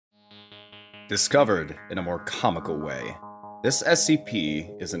Discovered in a more comical way, this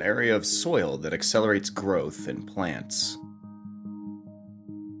SCP is an area of soil that accelerates growth in plants.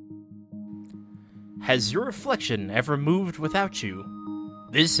 Has your reflection ever moved without you?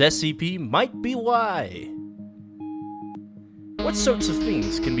 This SCP might be why. What sorts of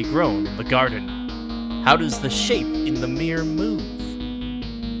things can be grown in the garden? How does the shape in the mirror move?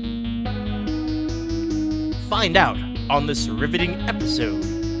 Find out on this riveting episode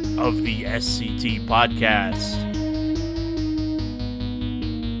of the SCT Podcast.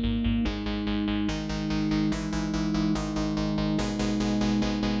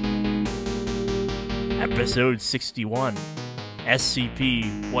 Episode 61,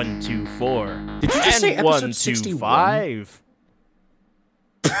 SCP-124. Did you just say episode 125?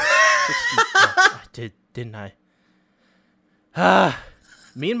 didn't I?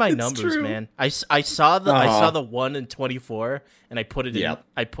 Me and my numbers, true. man. I saw the 1 and 24, and I put it in. Yep.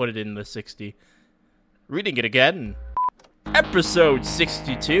 I put it in the 60. Reading it again. Episode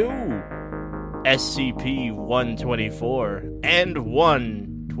 62, SCP-124 and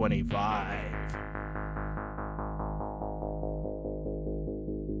 125.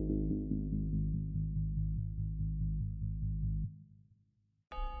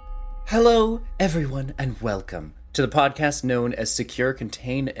 Hello, everyone, and welcome to the podcast known as Secure,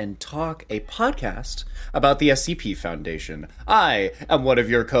 Contain, and Talk, a podcast about the SCP Foundation. I am one of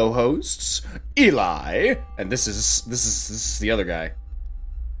your co-hosts, Eli, and this is the other guy.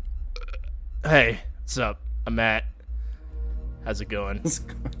 Hey, what's up? I'm Matt. How's it going? What's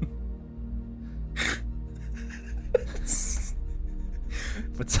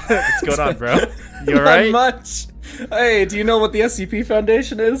going on, bro? You alright? Not much. Hey, do you know what the SCP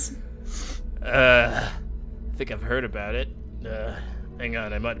Foundation is? I think I've heard about it. Hang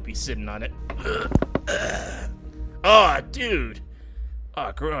on, I might be sitting on it. Oh, dude.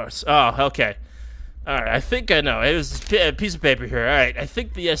 Oh, gross. Oh, okay. Alright, I think I know. It was a piece of paper here. Alright, I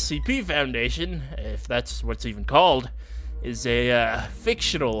think the SCP Foundation, if that's what's even called, is a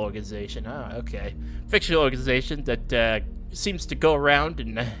fictional organization. Oh, okay. Fictional organization that seems to go around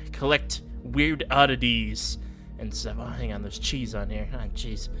and collect weird oddities and stuff. Oh, hang on, there's cheese on here. Oh,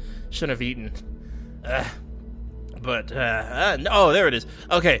 jeez. Shouldn't have eaten. Oh, there it is.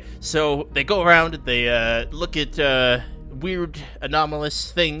 Okay, so they go around and they look at weird,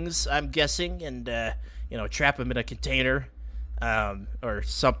 anomalous things, I'm guessing, and, trap them in a container, or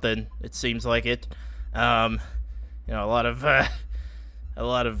something, it seems like it. A lot of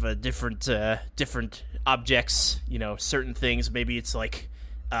different objects, certain things. Maybe it's like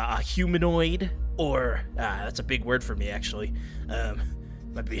a humanoid, or that's a big word for me, actually.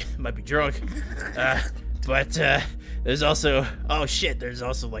 Might be drunk. But there's also there's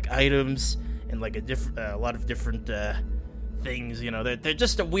also like items and like a lot of different things. They're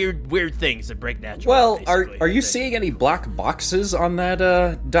just weird things that break natural. Well, are you seeing any black boxes on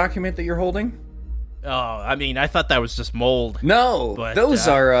that document that you're holding? Oh, I mean, I thought that was just mold. No, but, those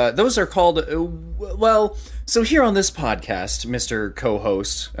are called. Well, so here on this podcast, Mr.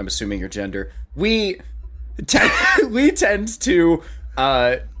 Co-host, I'm assuming your gender, we tend to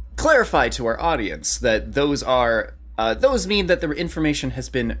clarify to our audience that those mean that the information has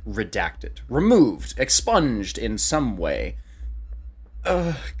been redacted, removed, expunged in some way.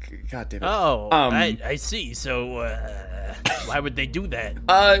 God damn it. Oh, I see. So, why would they do that?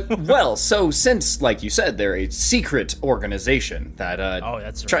 Well, so since, like you said, they're a secret organization that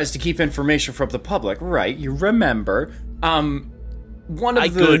that's right. tries to keep information from the public, right? You remember? One of I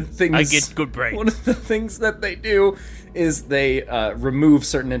get good brain. One of the things that they do is they remove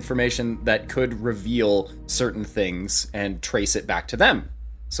certain information that could reveal certain things and trace it back to them.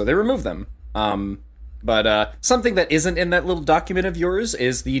 So they remove them. But something that isn't in that little document of yours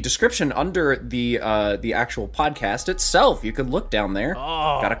is the description under the actual podcast itself. You can look down there.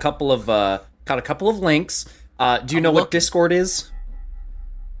 Oh. Got a couple of links. Do you know what Discord is?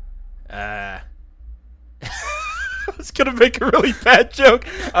 I was gonna make a really bad joke.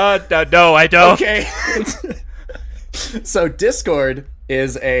 No, I don't. Okay. So Discord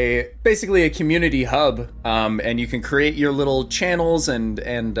is basically a community hub, and you can create your little channels and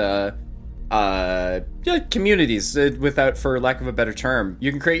communities, for lack of a better term.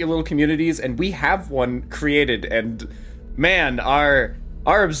 You can create your little communities, and we have one created, and man, our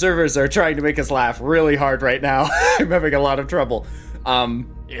observers are trying to make us laugh really hard right now. I'm having a lot of trouble.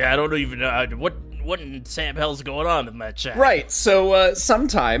 Yeah, I don't even know what in Sam hell's going on in that chat. Right, so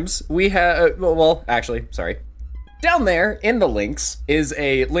sometimes we have, down there in the links is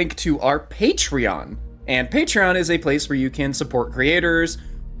a link to our Patreon. And Patreon is a place where you can support creators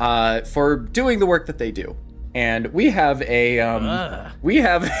for doing the work that they do. and we have a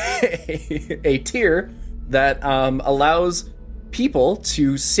a tier that allows people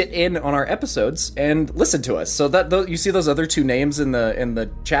to sit in on our episodes and listen to us. So that you see those other two names in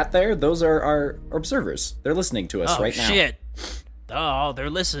the chat there, those are our observers. They're listening to us right now. Oh shit. Oh, they're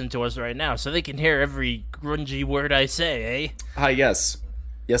listening to us right now, so they can hear every grungy word I say, eh? Yes.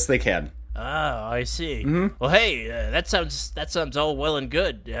 Yes, they can. Oh, I see. Mm-hmm. Well, hey, that sounds all well and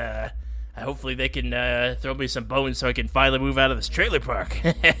good. Hopefully they can throw me some bones so I can finally move out of this trailer park.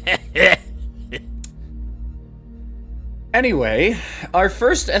 Anyway, our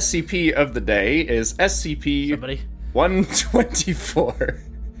first SCP of the day is SCP-124.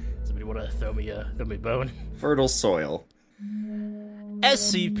 Somebody want to throw me a bone? Fertile soil.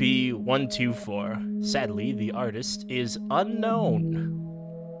 SCP-124. Sadly, the artist is unknown.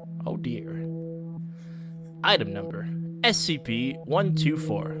 Oh dear. Item number: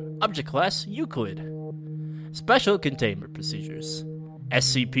 SCP-124. Object class: Euclid. Special containment procedures.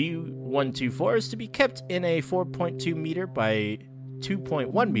 SCP-124 is to be kept in a 4.2 meter by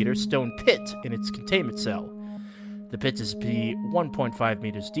 2.1 meter stone pit in its containment cell. The pit is to be 1.5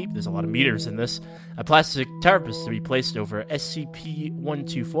 meters deep. There's a lot of meters in this. A plastic tarp is to be placed over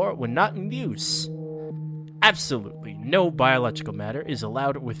SCP-124 when not in use. Absolutely no biological matter is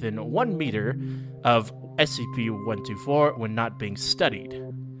allowed within 1 meter of SCP-124 when not being studied.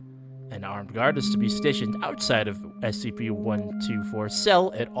 An armed guard is to be stationed outside of SCP-124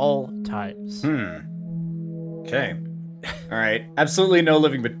 cell at all times. Okay. Alright. Absolutely no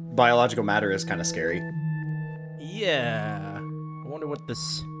living biological matter is kind of scary. Yeah. I wonder what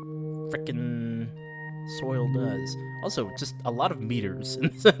this frickin' soil does. Also, just a lot of meters.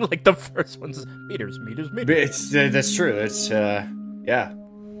 Like the first one's meters. That's true. It's, yeah.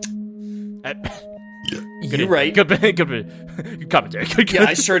 You're right. Good commentary. Yeah,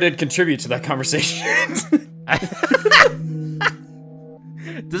 I sure did contribute to that conversation.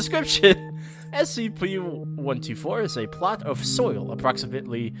 Description: SCP-124 is a plot of soil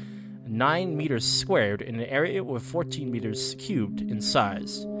approximately 9 meters squared in an area with 14 meters cubed in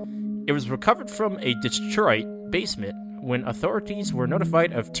size. It was recovered from a Detroit basement when authorities were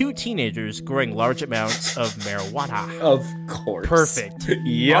notified of 2 teenagers growing large amounts of marijuana. Of course. Perfect.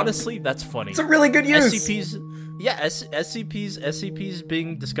 Yep. Honestly, that's funny. It's a really good use. SCPs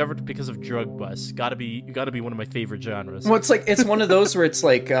being discovered because of drug busts. Gotta be one of my favorite genres. Well, it's one of those where it's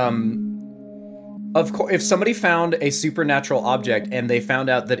like, of course, if somebody found a supernatural object and they found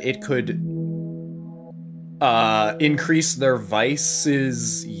out that it could increase their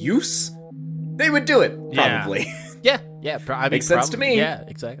vice's use, they would do it, probably. Yeah. Makes sense to me. Yeah,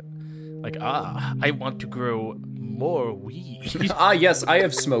 exactly. Like, I want to grow more weed. Yes, I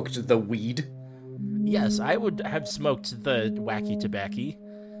have smoked the weed. Yes, I would have smoked the wacky tobacco.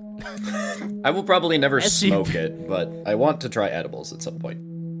 I will probably never smoke it, but I want to try edibles at some point.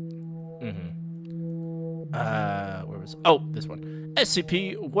 Where was... Oh, this one.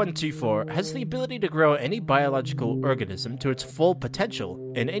 SCP-124 has the ability to grow any biological organism to its full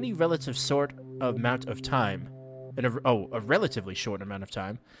potential in any relative amount of time. A relatively short amount of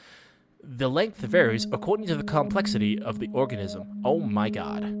time. The length varies according to the complexity of the organism. Oh my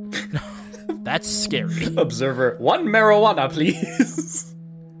god. That's scary. Observer, 1 marijuana, please.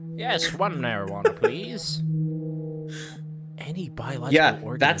 Yes, 1 marijuana, please. Any biological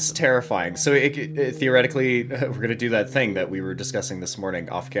organism. That's terrifying. So it theoretically, we're going to do that thing that we were discussing this morning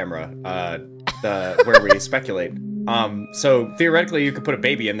off camera, where we speculate. So theoretically, you could put a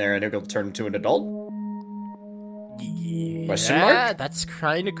baby in there and it'll turn into an adult? Yeah, Question mark? That's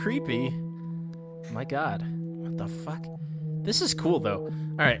kind of creepy. My god. What the fuck? This is cool, though.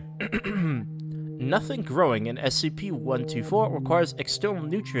 Alright. Nothing growing in SCP-124 requires external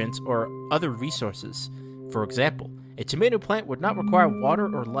nutrients or other resources. For example, a tomato plant would not require water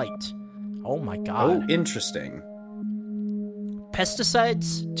or light. Oh my god. Oh, interesting.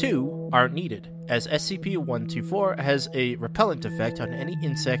 Pesticides, too, aren't needed, as SCP-124 has a repellent effect on any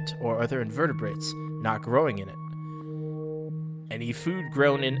insect or other invertebrates not growing in it. Any food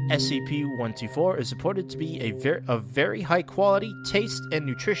grown in SCP-124 is reported to be of very high quality, taste, and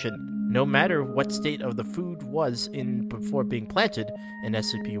nutrition, no matter what state of the food was in before being planted in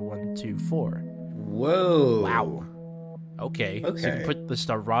SCP-124. Whoa. Wow. Okay. So you can put just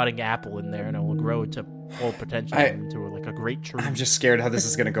a rotting apple in there and it will grow to full potential into like a great tree. I'm just scared how this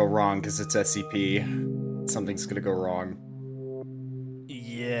is going to go wrong because it's SCP. Something's going to go wrong.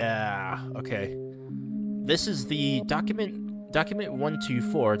 Yeah. Okay. This is the document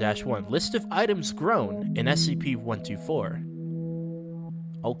 124-1, list of items grown in SCP-124.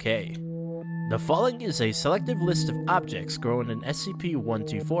 Okay. The following is a selective list of objects grown in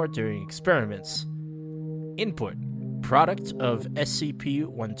SCP-124 during experiments. Input: product of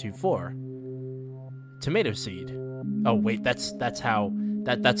SCP-124. Tomato seed. Oh wait, that's how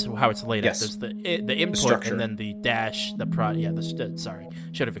it's laid Yes. out. There's the input structure. and then the dash, the prod. Yeah, sorry,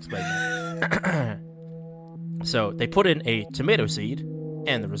 should have explained that. So they put in a tomato seed,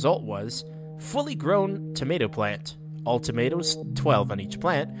 and the result was fully grown tomato plant. All tomatoes, 12 on each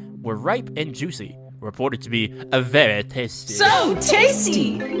plant, were ripe and juicy. Reported to be a very tasty. So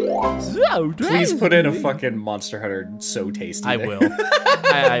tasty! So Please put in a fucking Monster Hunter so tasty. I there. will.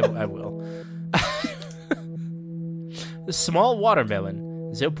 I will. The small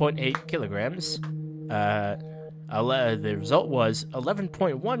watermelon, 0.8 kilograms. The result was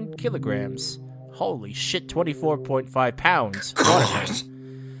 11.1 kilograms. Holy shit, 24.5 pounds. Watermelon.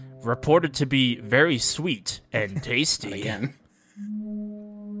 Reported to be very sweet and tasty. Again.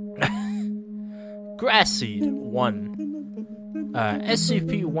 Grass seed, 1.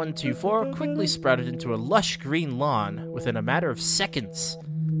 SCP-124 quickly sprouted into a lush green lawn within a matter of seconds.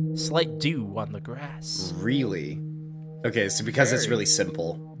 Slight dew on the grass. Really? Okay, so because it's really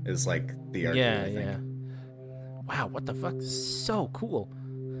simple is like the argument, Yeah, I think. yeah. Wow, what the fuck? This is so cool.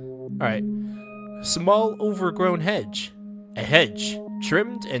 Alright. Small overgrown hedge. A hedge,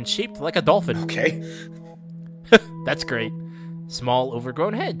 trimmed and shaped like a dolphin. Okay. That's great. Small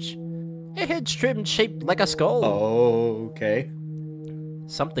overgrown hedge. A hedge trimmed shaped like a skull. Okay.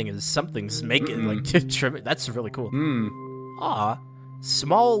 Something's making like trim it. That's really cool. Hmm. Aw.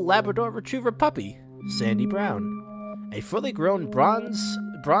 Small Labrador Retriever puppy, Sandy Brown. A fully grown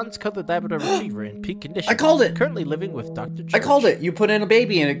bronze-colored Labrador Retriever in peak condition. I called it! Currently living with Dr. Church. I called it. You put in a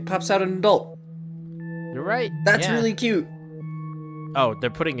baby and it pops out an adult. You're right. That's yeah. really cute. Oh, they're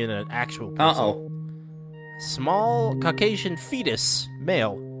putting in an actual person. Uh-oh. Small Caucasian fetus,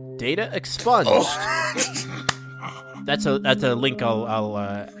 male. Data expunged. That's a link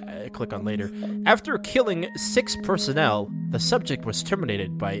I'll click on later. After killing 6 personnel, the subject was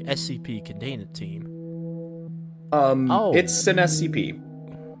terminated by SCP containment team. Oh. It's an SCP.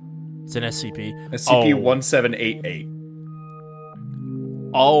 It's an SCP. SCP-1788.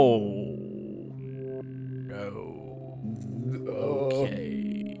 Oh no.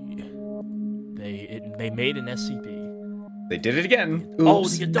 Okay. They made an SCP. They did it again. Oops. Oh,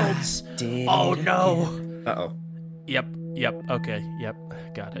 the adults. Oh no. Uh-oh. Yep. Okay. Yep.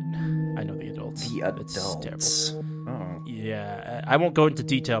 Got it. I know the adults. The It's adults. terrible. Uh-oh. Yeah, I won't go into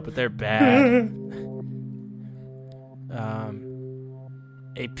detail, but they're bad.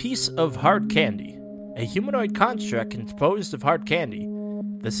 A piece of hard candy. A humanoid construct composed of hard candy.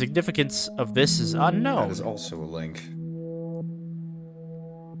 The significance of this is unknown. That is also a link.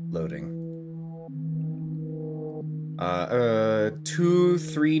 Loading.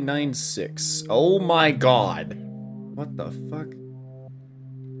 2396. Oh my god. What the fuck?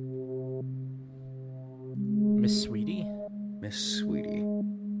 Miss Sweetie? Miss Sweetie.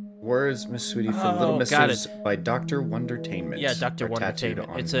 Where is Miss Sweetie from Oh, Little got Misters by Dr. Wondertainment? Yeah, Dr. Are tattooed Wondertainment.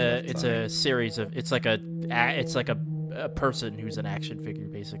 on It's her a left it's thigh. a series of it's like a person who's an action figure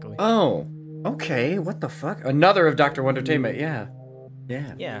basically. Oh, okay. What the fuck? Another of Dr. Wondertainment. Yeah.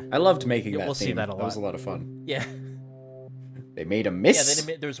 Yeah. I loved making that we'll see theme. that a That was a lot. lot of fun. Yeah. They made a Yeah, miss.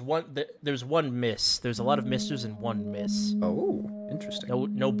 there's one miss. There's a lot of misters and one miss. Oh, interesting.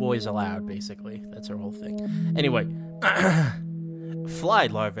 No boys allowed, basically. That's our whole thing. Anyway, fly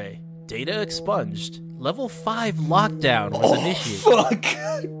larvae. Data expunged. Level 5 lockdown was initiated. Fuck.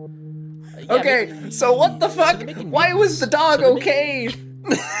 Yeah, Okay, so what the fuck? they're making Why was the dog so they're okay?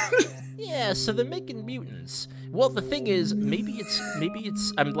 Yeah, so they're making mutants. Well, the thing is, maybe it's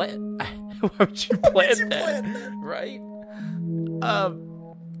I'm glad. Why would you plan that? Right?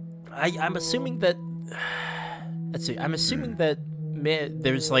 I'm assuming that. Let's see. I'm assuming that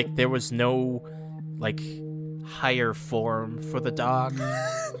there was no higher form for the dog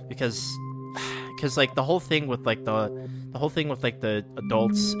because like the whole thing with like the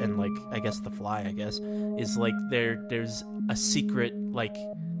adults and like I guess the fly is like there's a secret like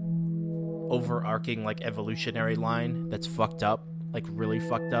overarching like evolutionary line that's fucked up, like really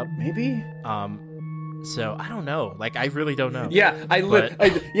fucked up. Maybe? So I don't know. Like I really don't know. Yeah,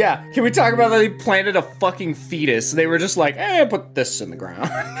 yeah. Can we talk about that they planted a fucking fetus? They were just like, put this in the ground.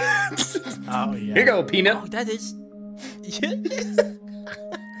 Oh yeah. Here you go, peanut. Oh, that is.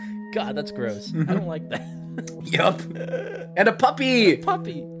 God, that's gross. I don't like that. Yup. And a puppy.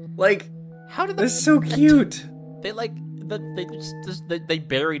 Puppy. Like, How did that's so cute. they they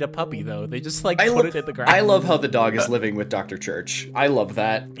buried a puppy though? They just like put it in the ground. I love how the dog is living with Dr. Church. I love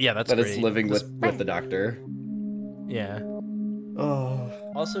that. Yeah, that's that great. it's living Just- with the doctor. Yeah. Oh.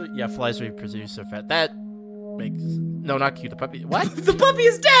 Also, yeah, flies reproduce so fat. That makes not cute. The puppy. What? The puppy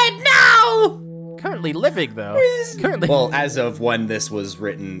is dead now. currently living, though. Currently. Well, as of when this was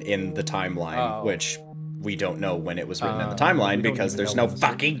written in the timeline, Oh. which we don't know when it was written in the timeline we don't because even there's know no when it's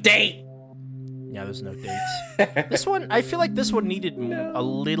fucking date. Yeah, there's no dates. This one, I feel like this one needed a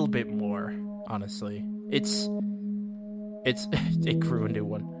little bit more, honestly. It grew a new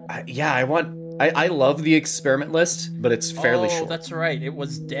one. I love the experiment list, but it's fairly short. That's right. It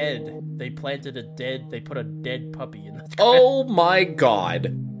was dead. They put a dead puppy in the ground. Oh my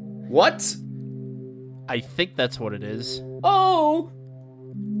god. What? I think that's what it is. Oh.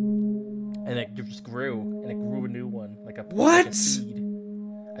 And it just grew, and it grew a new one. Like a What? seed.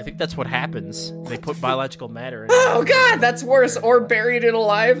 I think that's what happens. They put biological matter in it. Oh god, that's worse. Or buried it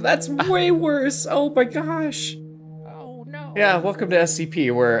alive. That's way worse. Oh my gosh. Oh, no. Yeah, welcome to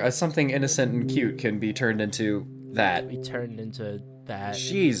SCP, where something innocent and cute can be turned into that. We turned into that.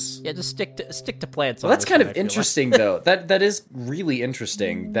 Jeez. Yeah, just stick to plants. Well, that's kind of interesting, though. That is really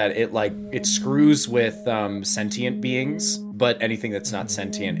interesting. That it screws with sentient beings, but anything that's not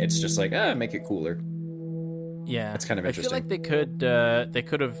sentient, it's just like make it cooler. Yeah, that's kind of interesting. I feel like they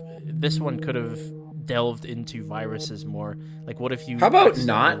could have. This one could have delved into viruses more. Like, what if you? How about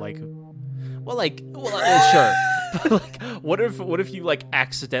accidentally, not? Sure. But like, what if you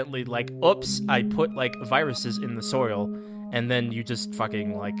accidentally oops, I put viruses in the soil, and then you just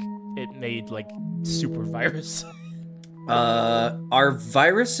fucking it made super virus. Are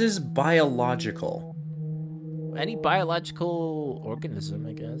viruses biological? Any biological organism,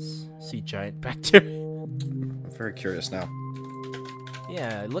 I guess. Sea giant bacteria. I'm very curious now.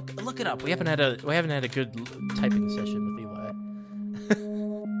 Yeah, look it up. We haven't had a good typing session with Eli.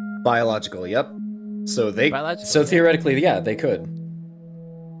 Biological, yep. So Biological, theoretically, yeah, they could.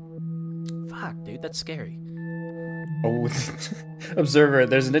 Fuck, dude, that's scary. Oh, Observer,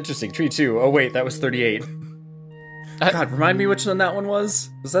 there's an interesting tree too. Oh wait, that was 38. God, remind me which one that one was.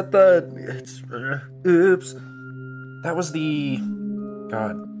 Was that oops. That was the...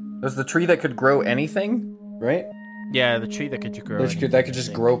 God. That was the tree that could grow anything, right? Yeah, the tree that could grow. That could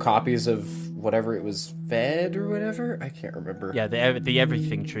just grow copies of whatever it was fed or whatever? I can't remember. Yeah, the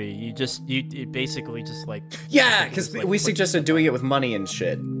everything tree. It basically just Yeah, because we suggested doing it with money and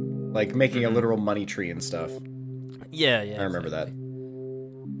shit. Like making a literal money tree and stuff. Yeah. I remember that.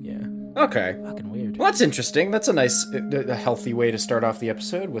 Yeah. Okay. Fucking weird. Well, that's interesting. That's a nice, a healthy way to start off the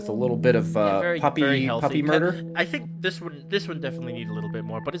episode with a little bit of very puppy murder. I think this one definitely needs a little bit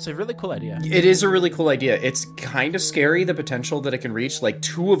more, but it's a really cool idea. It is a really cool idea. It's kind of scary, the potential that it can reach. Like,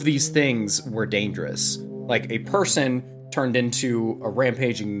 two of these things were dangerous. Like, a person turned into a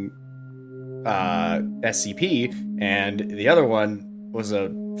rampaging SCP, and the other one was a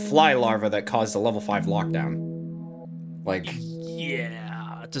fly larva that caused a level 5 lockdown. Like...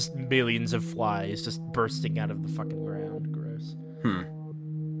 Yeah, just millions of flies just bursting out of the fucking ground. Gross.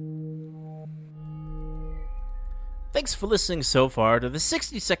 Thanks for listening so far to the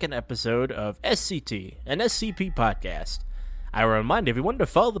 62nd episode of SCT, an SCP podcast. I remind everyone to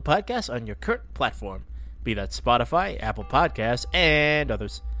follow the podcast on your current platform, be that Spotify, Apple Podcasts, and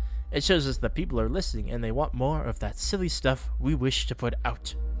others. It shows us that people are listening and they want more of that silly stuff we wish to put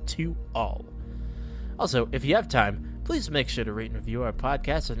out to all. Also, if you have time, please make sure to rate and review our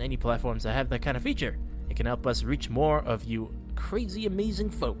podcast on any platforms that have that kind of feature. It can help us reach more of you crazy, amazing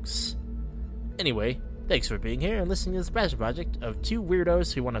folks. Anyway, thanks for being here and listening to this passion project of two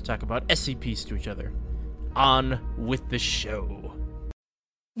weirdos who want to talk about SCPs to each other. On with the show.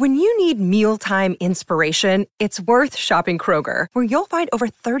 When you need mealtime inspiration, it's worth shopping Kroger, where you'll find over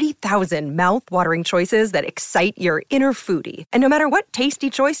 30,000 mouth-watering choices that excite your inner foodie. And no matter what tasty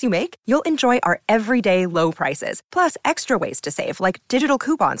choice you make, you'll enjoy our everyday low prices, plus extra ways to save, like digital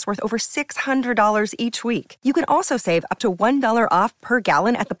coupons worth over $600 each week. You can also save up to $1 off per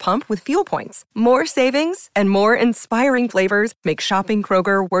gallon at the pump with fuel points. More savings and more inspiring flavors make shopping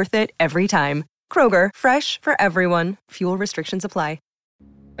Kroger worth it every time. Kroger, fresh for everyone. Fuel restrictions apply.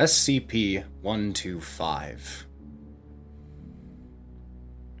 SCP-125.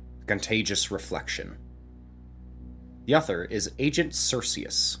 Contagious Reflection. The author is Agent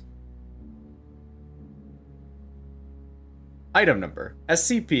Cerseus. Item number,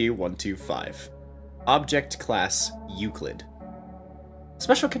 SCP-125. Object Class, Euclid.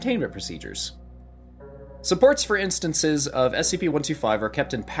 Special Containment Procedures. Supports for instances of SCP-125 are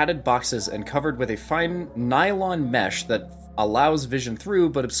kept in padded boxes and covered with a fine nylon mesh that allows vision through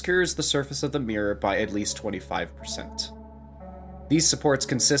but obscures the surface of the mirror by at least 25%. These supports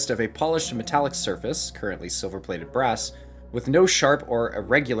consist of a polished metallic surface, currently silver-plated brass, with no sharp or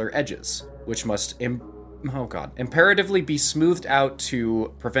irregular edges, which must imperatively be smoothed out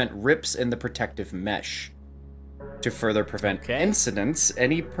to prevent rips in the protective mesh. To further prevent Okay. incidents,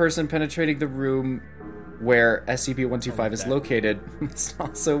 any person penetrating the room where SCP-125 is located must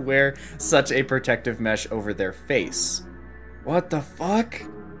also wear such a protective mesh over their face. What the fuck?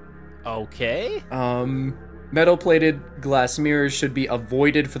 Okay. Metal-plated glass mirrors should be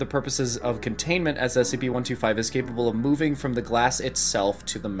avoided for the purposes of containment, as SCP-125 is capable of moving from the glass itself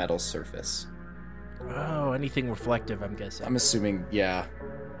to the metal surface. Oh, anything reflective, I'm guessing. I'm assuming, yeah.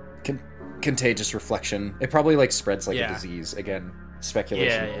 Contagious reflection. It probably, like, spreads like a Yeah. disease. Again,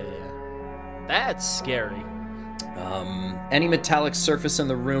 speculation. Yeah. That's scary. Any metallic surface in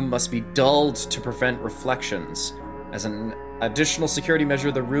the room must be dulled to prevent reflections. As an additional security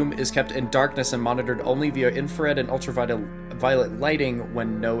measure, the room is kept in darkness and monitored only via infrared and ultraviolet lighting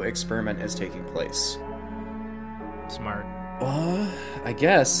when no experiment is taking place. Smart. I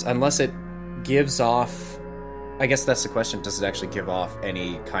guess, unless it gives off... I guess that's the question. Does it actually give off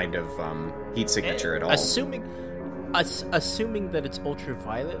any kind of heat signature at all? Assuming that it's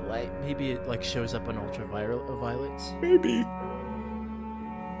ultraviolet light, maybe it like shows up on ultraviolets. Maybe.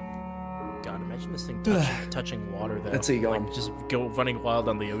 God, imagine this thing touching water though. That's a yawn. Like, just go running wild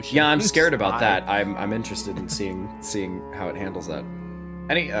on the ocean. Yeah, I'm scared about Fly. that. I'm interested in seeing how it handles that.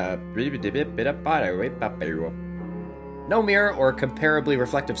 No mirror or comparably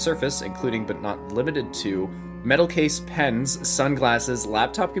reflective surface, including but not limited to metal case pens, sunglasses,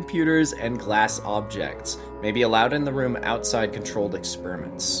 laptop computers, and glass objects, may be allowed in the room outside controlled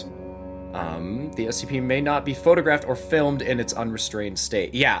experiments. The SCP may not be photographed or filmed in its unrestrained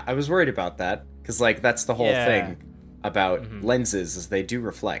state. Yeah, I was worried about that, because, like, that's the whole thing about lenses, is they do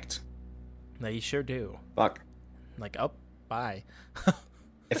reflect. They sure do. Fuck. Like, oh, bye.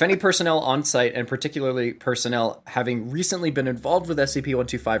 If any personnel on site, and particularly personnel having recently been involved with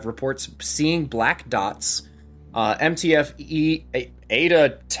SCP-125, reports seeing black dots, MTF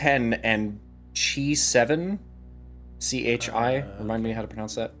Eta 10 and Chi 7, CHI, remind me how to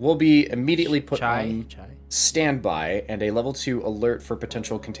pronounce that, will be immediately put on standby, and a level 2 alert for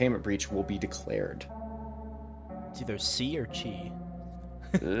potential containment breach will be declared. It's either C or Chi.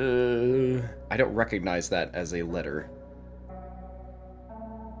 I don't recognize that as a letter.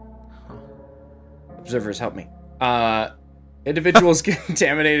 Observers, help me. Individuals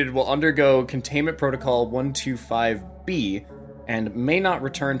contaminated will undergo Containment Protocol 125B and may not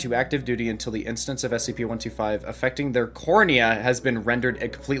return to active duty until the instance of SCP-125 affecting their cornea has been rendered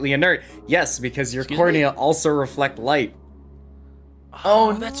completely inert. Yes, because your cornea also reflect light.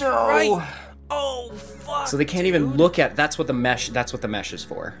 Oh, that's no. right. Oh, fuck. So they can't even look at... That's what the mesh is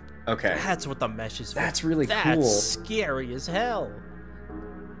for. Okay. That's what the mesh is for. That's really cool. That's scary as hell.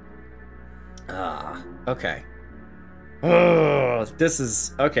 Okay. Oh, this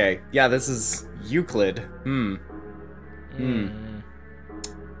is... Okay. Yeah, this is Euclid.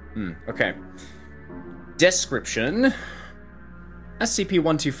 Okay. Description.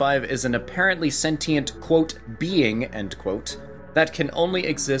 SCP-125 is an apparently sentient, quote, being, end quote, that can only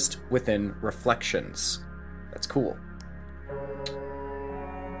exist within reflections. That's cool.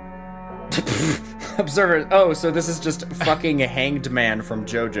 Observer. Oh, so this is just fucking Hanged Man from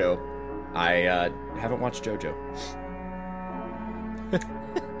JoJo. I haven't watched JoJo.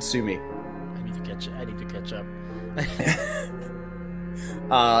 Sue me. I need to catch up.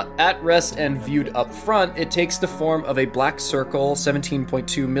 At rest and viewed up front, it takes the form of a black circle,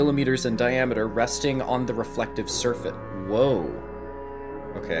 17.2 millimeters in diameter, resting on the reflective surface. Whoa.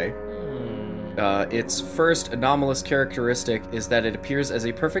 Okay. Its first anomalous characteristic is that it appears as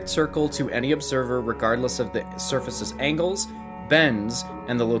a perfect circle to any observer, regardless of the surface's angles, bends,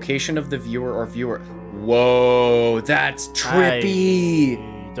 and the location of the viewer or viewer. Whoa, that's trippy!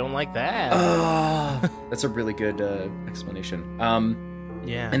 I don't like that. That's a really good explanation.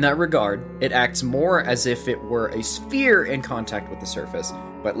 Yeah. In that regard, it acts more as if it were a sphere in contact with the surface,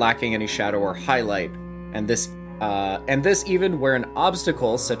 but lacking any shadow or highlight, and this even where an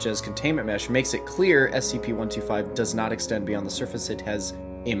obstacle, such as containment mesh, makes it clear SCP-125 does not extend beyond the surface it has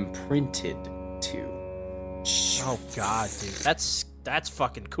imprinted to. Oh god, dude. That's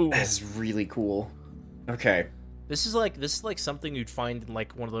fucking cool. That's really cool. Okay. This is like something you'd find in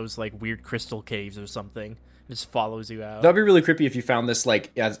like one of those like weird crystal caves or something. It just follows you out. That'd be really creepy if you found this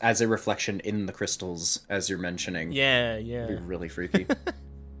like as a reflection in the crystals, as you're mentioning. Yeah. It'd be really freaky.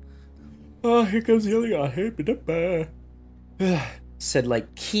 Oh, here comes the other guy. Said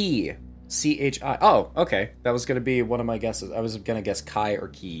like key. C-H-I. Oh, okay. That was gonna be one of my guesses. I was gonna guess Kai or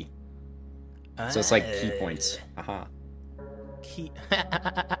key. So it's like key points. Aha. Key.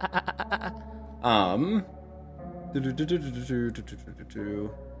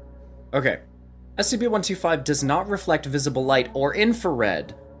 Okay. SCP-125 does not reflect visible light or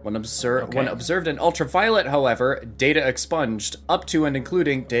infrared, When observed in ultraviolet, however, data expunged up to and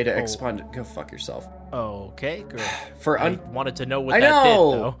including data expunged. Go fuck yourself. Okay, good. I wanted to know what that did,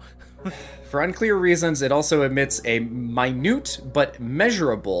 though. For unclear reasons, it also emits a minute but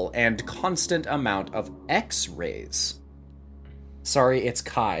measurable and constant amount of X-rays. Sorry, it's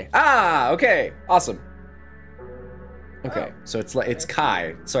Chi. Ah, okay, awesome. Okay, so it's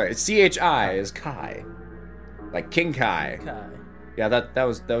Chi. Sorry, it's CHI is Chi, like King Kai. Yeah, that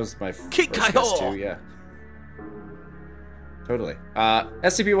was my King first Kai guess too. Yeah, totally.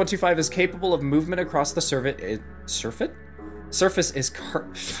 SCP-125 is capable of movement across the surface is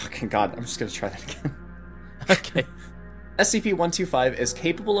fucking god. I'm just gonna try that again. Okay. SCP-125 is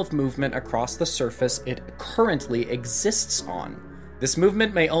capable of movement across the surface it currently exists on. This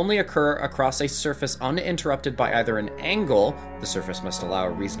movement may only occur across a surface uninterrupted by either an angle, the surface must allow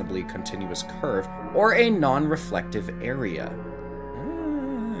a reasonably continuous curve, or a non-reflective area.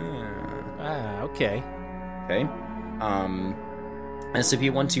 Okay. Okay.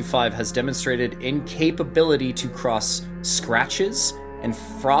 SCP-125 has demonstrated incapability to cross scratches and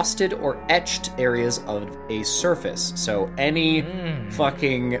frosted or etched areas of a surface. So any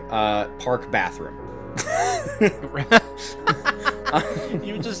fucking park bathroom.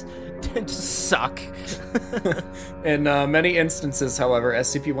 You just suck. In many instances, however,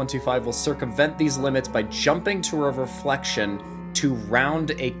 SCP-125 will circumvent these limits by jumping to a reflection to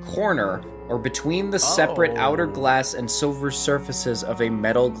round a corner or between the separate outer glass and silver surfaces of a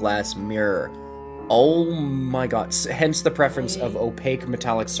metal glass mirror. Oh my god. Hence the preference of opaque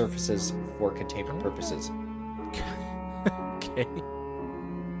metallic surfaces for containment purposes. Okay.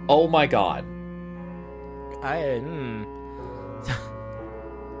 Oh my god.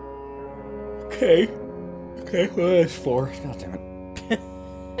 Okay. Well, that's 4. God damn it.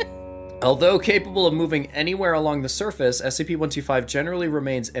 Although capable of moving anywhere along the surface, SCP-125 generally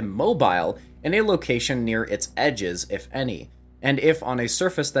remains immobile in a location near its edges, if any, and if on a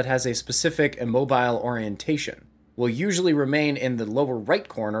surface that has a specific immobile orientation, will usually remain in the lower right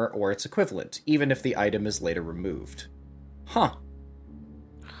corner or its equivalent, even if the item is later removed. Huh.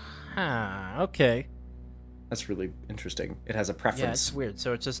 Okay. That's really interesting. It has a preference. Yeah, it's weird.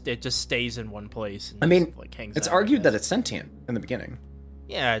 So it just stays in one place. And just, like hangs it's out, argued that it's sentient in the beginning.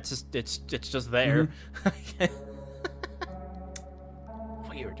 Yeah, it's just there.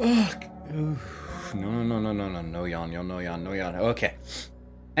 Weird. No yawn. Okay.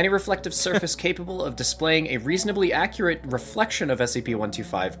 Any reflective surface capable of displaying a reasonably accurate reflection of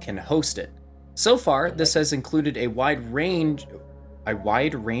SCP-125 can host it. So far, this has included a wide range. A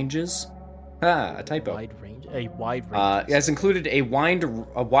wide range. Has included a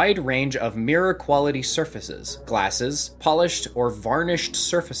wide range of mirror quality surfaces, glasses, polished or varnished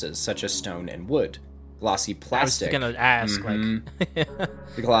surfaces such as stone and wood, glossy plastic. I was gonna ask, the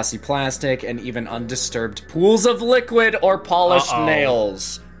glossy plastic, and even undisturbed pools of liquid or polished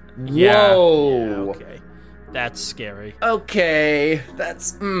nails. Yeah. Whoa. Yeah, okay. That's scary. Okay,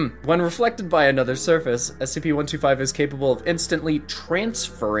 that's When reflected by another surface, SCP-125 is capable of instantly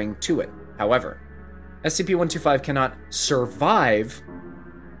transferring to it. However, SCP-125 cannot survive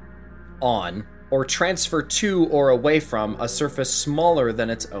on or transfer to or away from a surface smaller than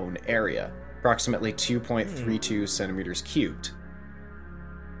its own area, approximately 2.32 centimeters cubed.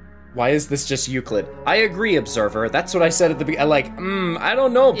 Why is this just Euclid? I agree, Observer. That's what I said at the beginning. I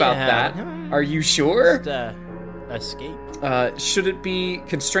don't know about that. Are you sure? Just, escape. Should it be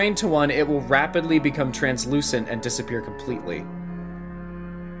constrained to one, it will rapidly become translucent and disappear completely.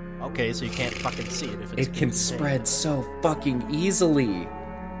 Okay, so you can't fucking see it if it's It can spread so fucking easily,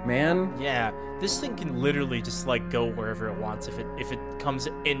 man. Yeah, this thing can literally just go wherever it wants if it comes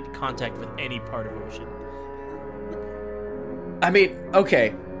in contact with any part of ocean. I mean,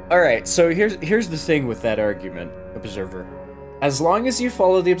 okay. Alright, so here's the thing with that argument, Observer. As long as you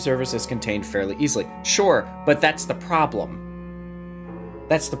follow the Observers as contained fairly easily. Sure, but that's the problem.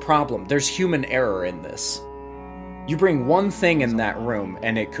 That's the problem. There's human error in this. You bring one thing in that room,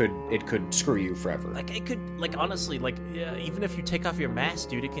 and it could screw you forever. It could, honestly, even if you take off your mask,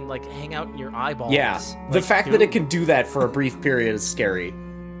 dude, it can, hang out in your eyeballs. Yeah, the fact that it can do that for a brief period is scary.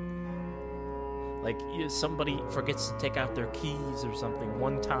 Somebody forgets to take out their keys or something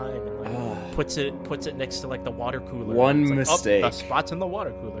one time, and puts it next to the water cooler. One mistake. The spot's in the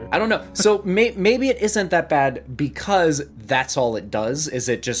water cooler. I don't know. So maybe it isn't that bad because that's all it does. Is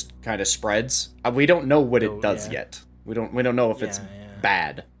it just kind of spreads? We don't know what it does yet. We don't know if it's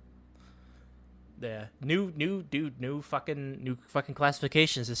bad. Yeah, new fucking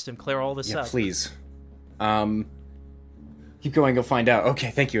classification system. Clear all this up. Please. Keep going. You'll find out.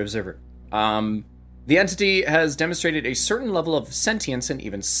 Okay, thank you, Observer. The entity has demonstrated a certain level of sentience and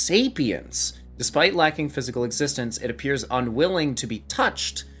even sapience. Despite lacking physical existence, it appears unwilling to be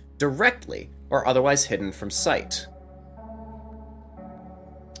touched directly or otherwise hidden from sight.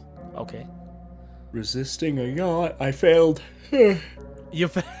 Okay. Resisting a yacht, I failed. You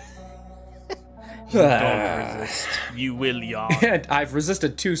don't resist. You will yawn. And I've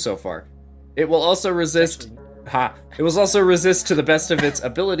resisted 2 so far. It will also resist... It will also resist to the best of its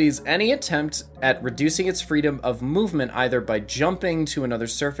abilities any attempt at reducing its freedom of movement either by jumping to another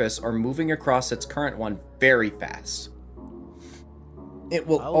surface or moving across its current one very fast. It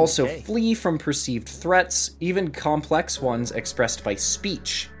will also flee from perceived threats, even complex ones expressed by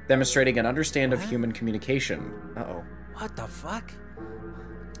speech, demonstrating an understanding of human communication. Uh-oh. What the fuck?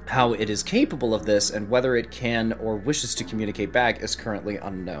 How it is capable of this and whether it can or wishes to communicate back is currently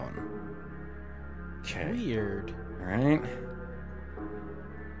unknown. Okay. Weird. Alright.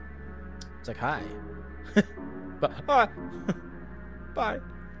 It's like, hi. But, bye.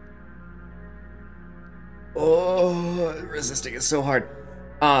 Oh, resisting is so hard.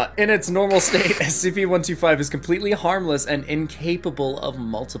 In its normal state, SCP-125 is completely harmless and incapable of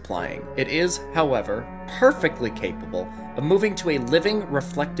multiplying. It is, however, perfectly capable of moving to a living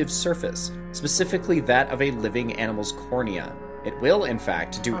reflective surface, specifically that of a living animal's cornea. It will, in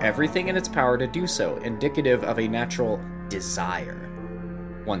fact, do everything in its power to do so, indicative of a natural desire.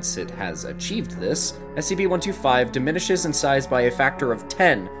 Once it has achieved this, SCP-125 diminishes in size by a factor of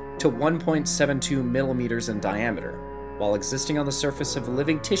 10 to 1.72 millimeters in diameter. While existing on the surface of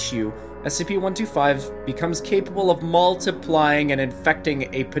living tissue, SCP-125 becomes capable of multiplying and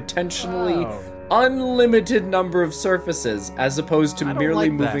infecting a potentially unlimited number of surfaces, as opposed to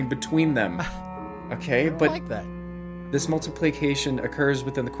merely moving between them. Okay, but like that. This multiplication occurs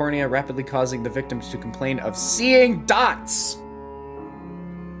within the cornea, rapidly causing the victims to complain of seeing dots.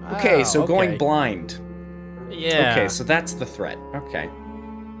 Okay, so going blind. Yeah. Okay, so that's the threat. Okay.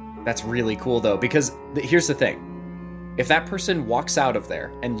 That's really cool, though, because here's the thing. If that person walks out of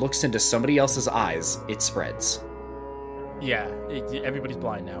there and looks into somebody else's eyes, it spreads. Yeah, everybody's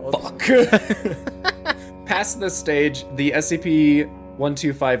blind now. Fuck. Past this stage, the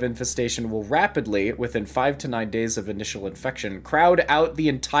SCP-125 infestation will rapidly, within 5 to 9 days of initial infection, crowd out the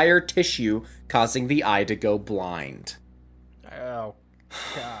entire tissue, causing the eye to go blind. Oh,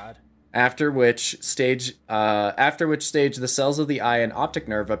 God. After which stage the cells of the eye and optic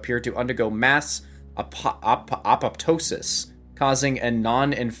nerve appear to undergo mass apoptosis, causing a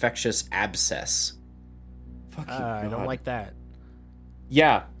non-infectious abscess. I don't like that.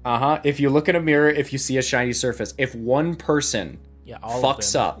 Yeah, if you look in a mirror, if you see a shiny surface, if one person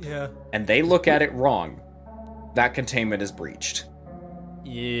fucks up and they look at it wrong, that containment is breached.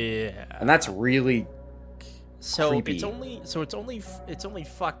 Yeah. And that's really creepy. It's only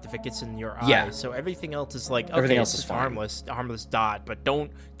fucked if it gets in your eye. Yeah. So everything else is like, okay, everything else is harmless dot, but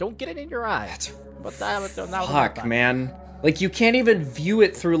don't get it in your eye. Fuck, man. Like, you can't even view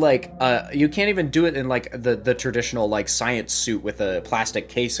it through, like, you can't even do it in, like, the traditional, like, science suit with a plastic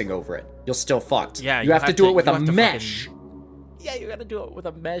casing over it. You're still fucked. Yeah, you have to do it with a mesh. Yeah, you gotta do it with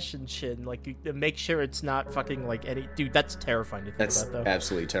a mesh and shit, and, like, you make sure it's not fucking, like, any... Dude, that's terrifying to think about, though. That's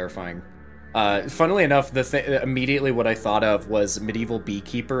absolutely terrifying. Funnily enough, immediately what I thought of was medieval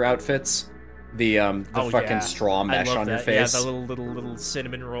beekeeper outfits. The fucking straw mesh on your face. Yeah, the little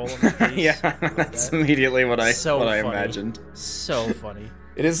cinnamon roll on the face. Yeah, that's immediately what I imagined. So funny.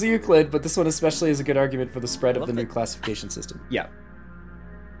 It is the Euclid, but this one especially is a good argument for the spread of the new classification system. Yeah.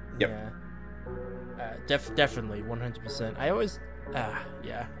 Yep. Yeah. Definitely, 100%. I always, I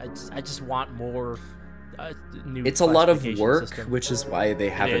just want more new. It's a lot of work, system. Which is why they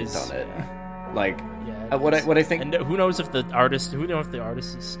haven't done it. Yeah. Like, what I think. And who knows if the artist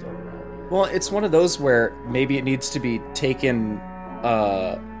is still around. Well, it's one of those where maybe it needs to be taken,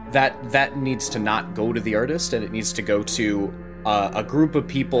 that needs to not go to the artist, and it needs to go to a group of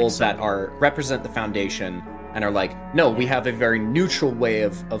people that represent the Foundation and are like, no, we have a very neutral way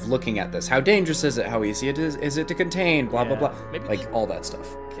of looking at this. How dangerous is it? How easy is it to contain? Blah, blah, blah. Maybe like, all that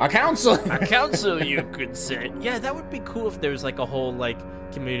stuff. A council! A council, you could say. Yeah, that would be cool if there was, like, a whole, like,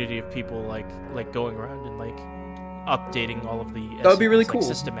 community of people, like going around and, like, updating all of the that would be really cool,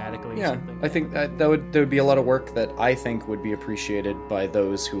 systematically. Yeah, I think there would be a lot of work that I think would be appreciated by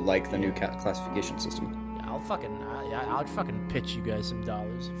those who like the new classification system. Yeah, I'll fucking pitch you guys some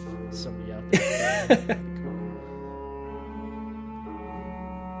dollars if somebody out there.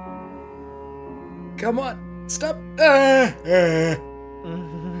 Come on, stop! I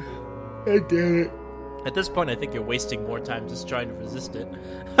did it. At this point, I think you're wasting more time just trying to resist it.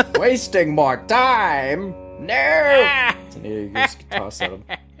 Wasting more time? No! You just toss at him.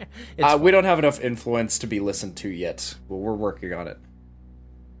 We don't have enough influence to be listened to yet. Well, we're working on it.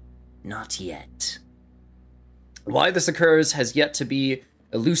 Not yet. Why this occurs has yet to be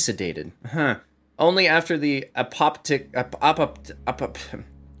elucidated. Only after the apoptotic...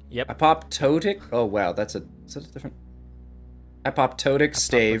 Oh, wow, is that a different... Apoptotic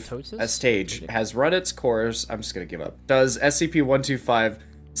stage has run its course. I'm just gonna give up. Does SCP-125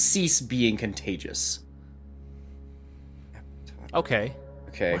 cease being contagious? Okay.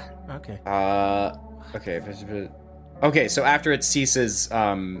 Okay. Okay. Okay, so after it ceases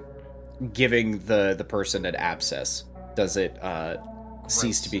giving the person an abscess, does it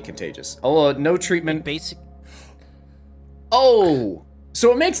cease to be contagious? Oh, no treatment. Basic. Oh,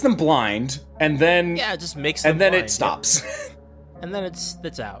 so it makes them blind, and then it just makes them and then blind, it stops. Yep. And then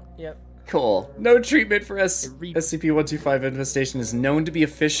it's out. Yep. Cool. No treatment for SCP-125 infestation is known to be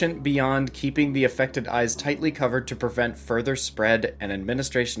efficient beyond keeping the affected eyes tightly covered to prevent further spread and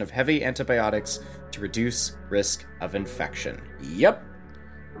administration of heavy antibiotics to reduce risk of infection. Yep.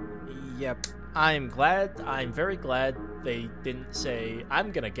 I'm very glad they didn't say,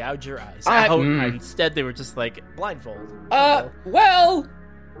 I'm gonna gouge your eyes out. Instead, they were just like, blindfold. Well...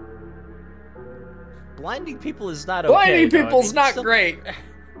 Blinding people is not okay. Blinding people's not great.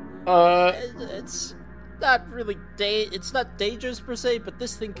 It's not really it's not dangerous per se, but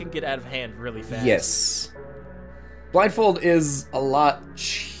this thing can get out of hand really fast. Yes. Blindfold is a lot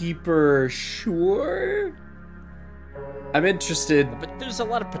cheaper, sure. I'm interested. But there's a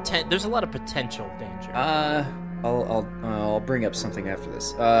lot of potential danger. I'll bring up something after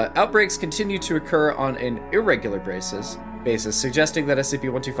this. Outbreaks continue to occur on an irregular basis, suggesting that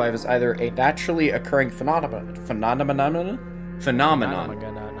SCP-125 is either a naturally occurring phenomenon,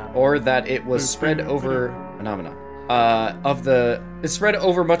 or that it was spread over it's spread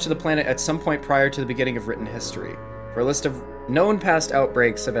over much of the planet at some point prior to the beginning of written history. For a list of known past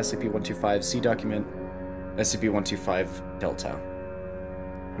outbreaks of SCP-125, see document SCP-125 Delta.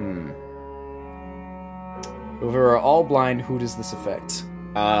 If we are all blind, who does this affect?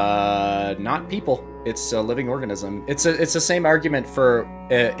 Not people. It's a living organism. It's the same argument for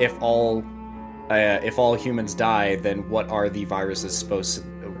if all humans die, then what are the viruses supposed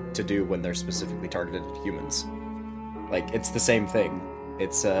to do when they're specifically targeted at humans? Like, it's the same thing.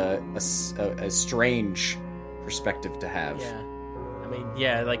 It's a strange perspective to have. Yeah. I mean,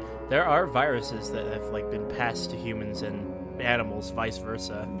 yeah, like, there are viruses that have, like, been passed to humans and animals, vice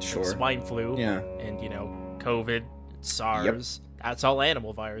versa. Sure. Like swine flu. Yeah. And, COVID, SARS. Yep. That's all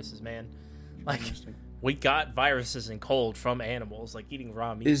animal viruses, man. Like, we got viruses and cold from animals, like eating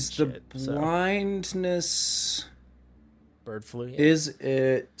raw meat. Is the blindness... Bird flu? Yeah. Is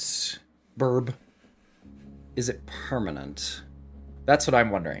it... Is it permanent? That's what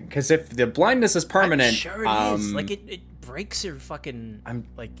I'm wondering. Because if the blindness is permanent... I'm sure it is. Like, it breaks your fucking,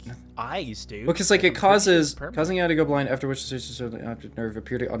 eyes, dude. Because, like, it causing you to go blind, after which the optic nerve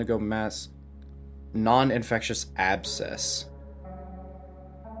appear to undergo mass non-infectious abscess.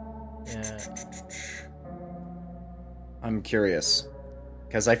 Yeah. I'm curious.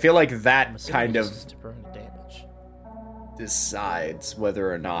 Because I feel like that kind of damage decides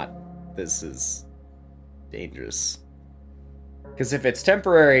whether or not this is dangerous. Because if it's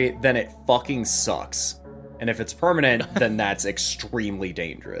temporary, then it fucking sucks. And if it's permanent, then that's extremely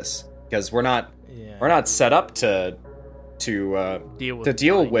dangerous. Because we're not set up to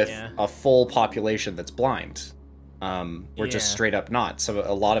deal with a full population that's blind. We're just straight up not. So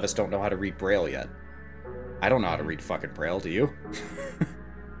a lot of us don't know how to read Braille yet. I don't know how to read fucking Braille, do you?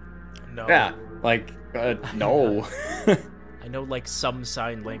 No. Yeah, like, no. I know, like, some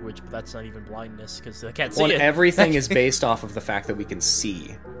sign language, but that's not even blindness, because I can't see it. Everything is based off of the fact that we can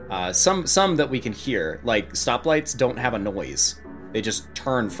see. Some that we can hear. Like, stoplights don't have a noise. They just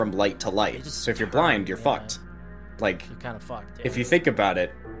turn from light to light. So if you're blind, you're fucked. Like, you're kind of fucked, yeah. If you think about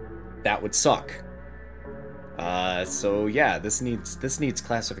it, that would suck. So yeah, this needs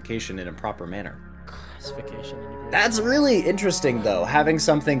classification in a proper manner. That's really interesting, though, having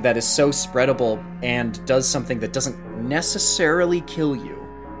something that is so spreadable and does something that doesn't necessarily kill you,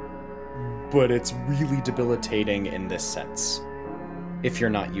 but it's really debilitating in this sense. If you're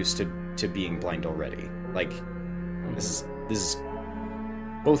not used to being blind already, like, this is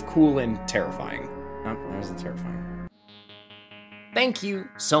both cool and terrifying. No, that wasn't terrifying. Thank you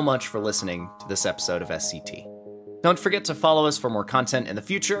so much for listening to this episode of SCT. Don't forget to follow us for more content in the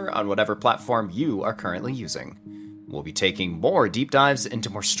future on whatever platform you are currently using. We'll be taking more deep dives into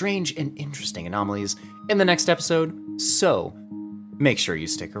more strange and interesting anomalies in the next episode, so make sure you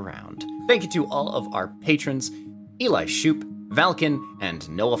stick around. Thank you to all of our patrons: Eli Shoup, Valken, and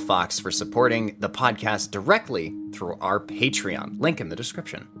Noah Fox for supporting the podcast directly through our Patreon. Link in the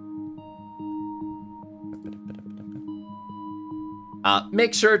description.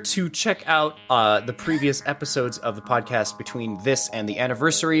 Make sure to check out the previous episodes of the podcast between this and the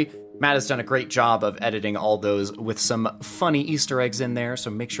anniversary. Matt has done a great job of editing all those with some funny Easter eggs in there, so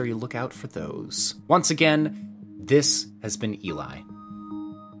make sure you look out for those. Once again, this has been Eli.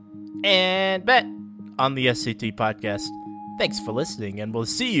 And Bet on the SCT podcast. Thanks for listening, and we'll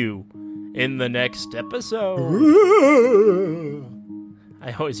see you in the next episode.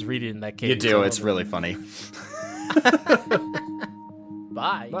 I always read it in that case. You do, it's really funny.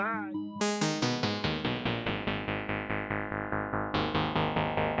 Bye. Bye.